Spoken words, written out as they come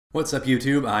What's up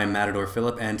YouTube, I'm Matador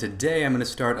Philip, and today I'm going to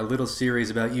start a little series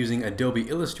about using Adobe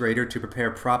Illustrator to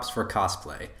prepare props for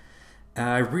cosplay.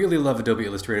 I really love Adobe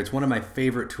Illustrator. It's one of my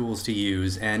favorite tools to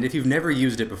use, and if you've never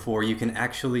used it before, you can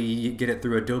actually get it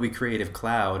through Adobe Creative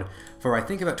Cloud for I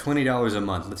think about $20 a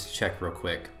month. Let's check real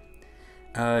quick.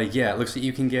 Yeah, it looks like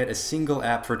you can get a single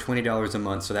app for $20 a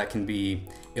month, so that can be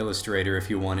Illustrator if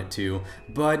you want it to.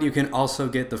 But you can also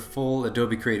get the full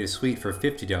Adobe Creative Suite for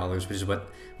 $50,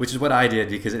 which is what I did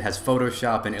because it has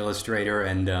Photoshop and Illustrator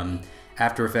and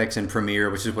After Effects and Premiere,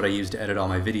 which is what I use to edit all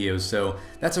my videos. So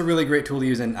that's a really great tool to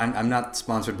use, and I'm not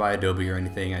sponsored by Adobe or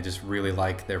anything. I just really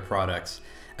like their products.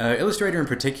 Illustrator in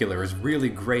particular is really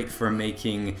great for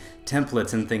making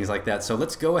templates and things like that. So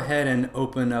let's go ahead and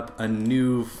open up a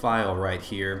new file right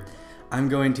here. I'm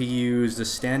going to use the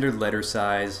standard letter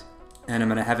size, and I'm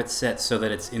going to have it set so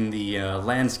that it's in the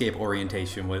landscape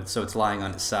orientation, so it's lying on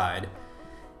its side.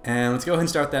 And let's go ahead and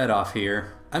start that off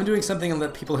here. I'm doing something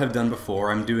that people have done before.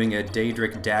 I'm doing a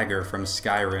Daedric Dagger from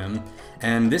Skyrim,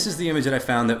 and this is the image that I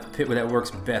found that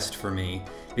works best for me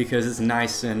because it's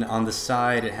nice, and on the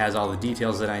side it has all the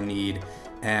details that I need,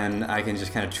 and I can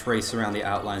just kind of trace around the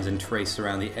outlines and trace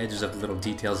around the edges of the little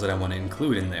details that I want to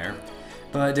include in there.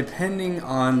 But depending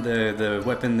on the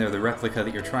weapon or the replica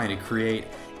that you're trying to create,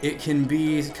 it can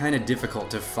be kind of difficult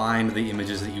to find the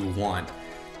images that you want.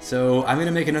 So I'm going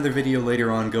to make another video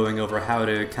later on going over how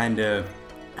to kind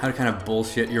of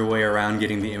bullshit your way around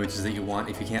getting the images that you want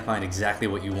if you can't find exactly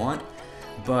what you want.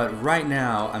 But right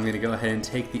now I'm going to go ahead and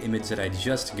take the image that I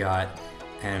just got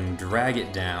and drag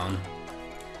it down.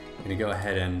 I'm going to go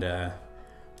ahead and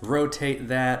rotate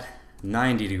that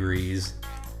 90 degrees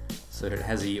so that it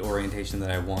has the orientation that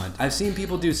I want. I've seen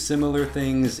people do similar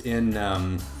things in,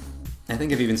 I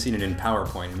think I've even seen it in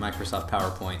PowerPoint, in Microsoft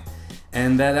PowerPoint.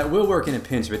 And that will work in a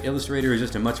pinch, but Illustrator is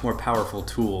just a much more powerful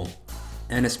tool.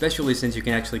 And especially since you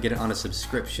can actually get it on a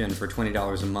subscription for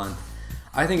 $20 a month,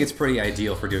 I think it's pretty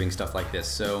ideal for doing stuff like this.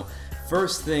 So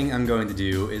first thing I'm going to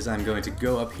do is I'm going to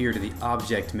go up here to the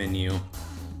Object menu,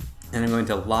 and I'm going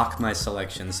to lock my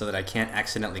selection so that I can't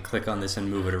accidentally click on this and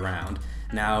move it around.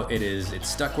 Now it's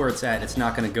stuck where it's at. It's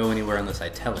not going to go anywhere unless I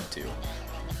tell it to.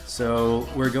 So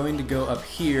we're going to go up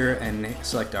here and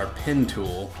select our Pen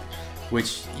tool,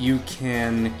 which you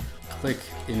can click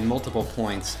in multiple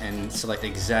points and select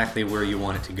exactly where you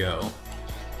want it to go.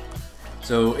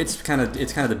 So it's kind of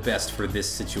the best for this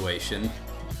situation.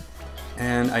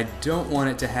 And I don't want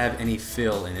it to have any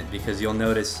fill in it because you'll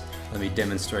notice, let me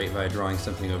demonstrate by drawing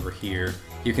something over here.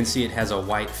 You can see it has a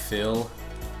white fill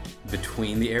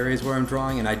between the areas where I'm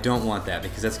drawing, and I don't want that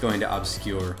because that's going to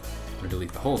obscure. I'm going to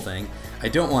delete the whole thing. I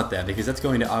don't want that because that's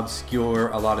going to obscure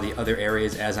a lot of the other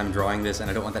areas as I'm drawing this, and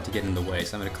I don't want that to get in the way.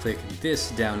 So I'm going to click this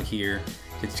down here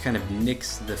to just kind of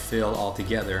nix the fill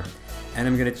altogether. And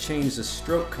I'm going to change the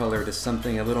stroke color to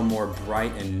something a little more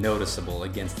bright and noticeable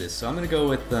against this. So I'm going to go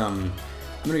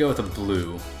with a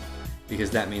blue because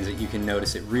that means that you can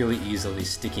notice it really easily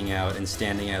sticking out and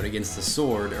standing out against the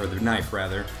sword, or the knife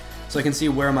rather, so I can see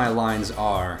where my lines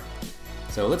are.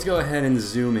 So let's go ahead and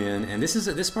zoom in, and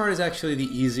this part is actually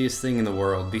the easiest thing in the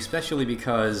world, especially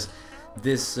because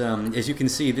this, as you can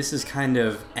see, this is kind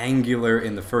of angular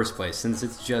in the first place, since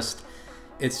this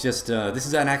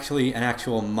is actually an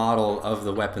actual model of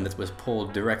the weapon that was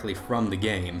pulled directly from the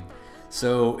game.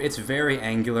 So it's very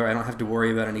angular. I don't have to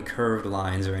worry about any curved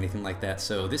lines or anything like that.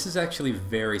 So this is actually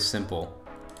very simple.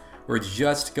 We're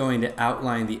just going to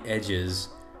outline the edges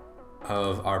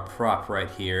of our prop right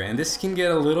here, and this can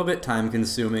get a little bit time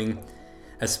consuming,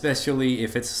 especially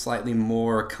if it's a slightly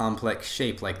more complex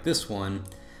shape like this one,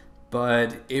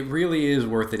 but it really is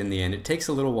worth it in the end. It takes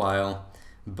a little while,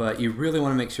 but you really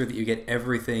want to make sure that you get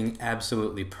everything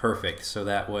absolutely perfect, so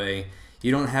that way you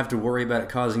don't have to worry about it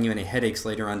causing you any headaches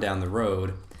later on down the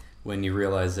road when you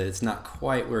realize that it's not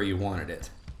quite where you wanted it.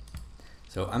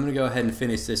 So I'm going to go ahead and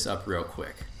finish this up real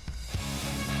quick.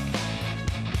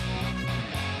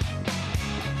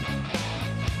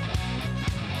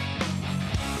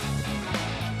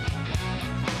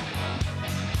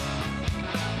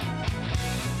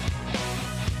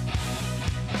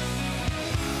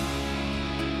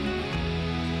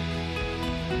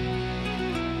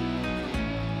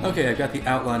 Okay, I've got the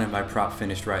outline of my prop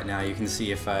finished right now. You can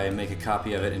see if I make a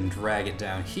copy of it and drag it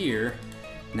down here,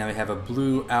 now I have a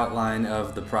blue outline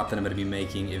of the prop that I'm going to be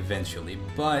making eventually.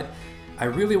 But I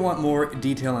really want more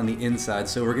detail on the inside,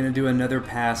 so we're going to do another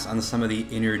pass on some of the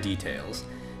inner details.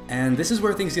 And this is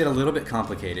where things get a little bit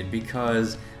complicated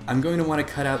because I'm going to want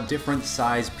to cut out different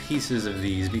size pieces of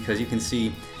these, because you can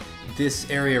see this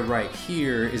area right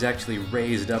here is actually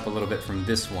raised up a little bit from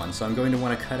this one. So I'm going to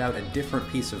want to cut out a different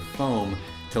piece of foam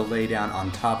to lay down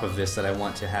on top of this that I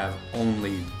want to have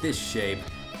only this shape,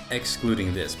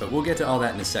 excluding this. But we'll get to all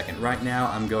that in a second. Right now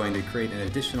I'm going to create an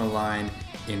additional line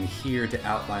in here to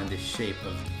outline the shape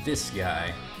of this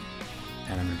guy,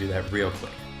 and I'm going to do that real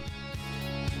quick.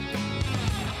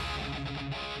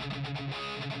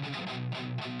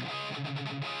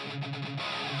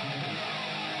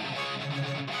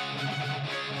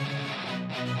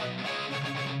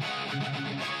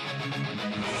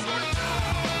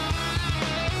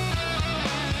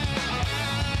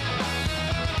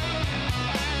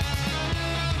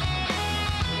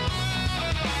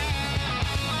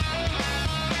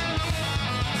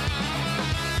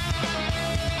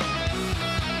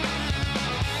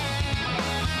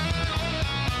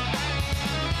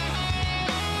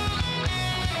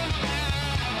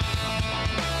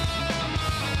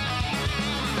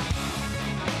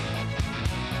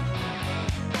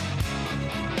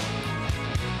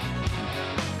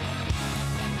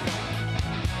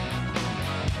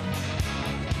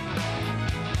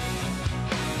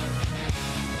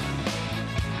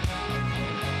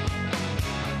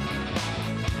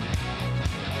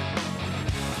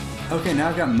 Okay, now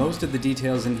I've got most of the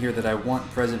details in here that I want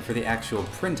present for the actual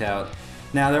printout.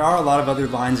 Now there are a lot of other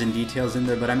lines and details in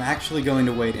there, but I'm actually going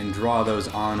to wait and draw those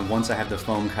on once I have the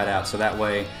foam cut out, so that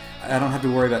way I don't have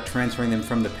to worry about transferring them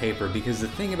from the paper, because the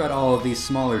thing about all of these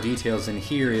smaller details in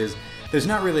here is there's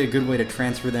not really a good way to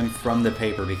transfer them from the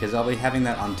paper, because I'll be having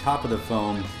that on top of the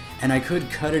foam, and I could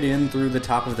cut it in through the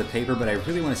top of the paper, but I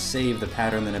really want to save the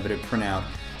pattern that I'm going to print out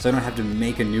so I don't have to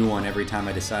make a new one every time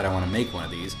I decide I want to make one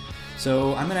of these.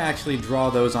 So I'm going to actually draw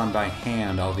those on by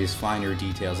hand, all these finer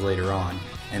details later on,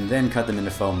 and then cut them into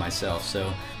foam myself.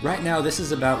 So right now this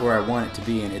is about where I want it to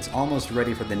be, and it's almost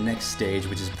ready for the next stage,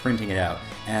 which is printing it out.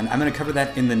 And I'm going to cover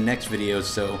that in the next video,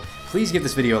 so please give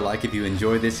this video a like if you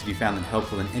enjoyed this, if you found it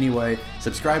helpful in any way.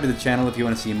 Subscribe to the channel if you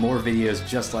want to see more videos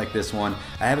just like this one.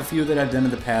 I have a few that I've done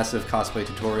in the past of cosplay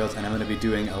tutorials, and I'm going to be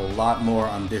doing a lot more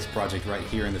on this project right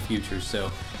here in the future. So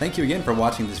thank you again for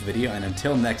watching this video, and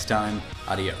until next time,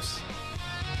 adios.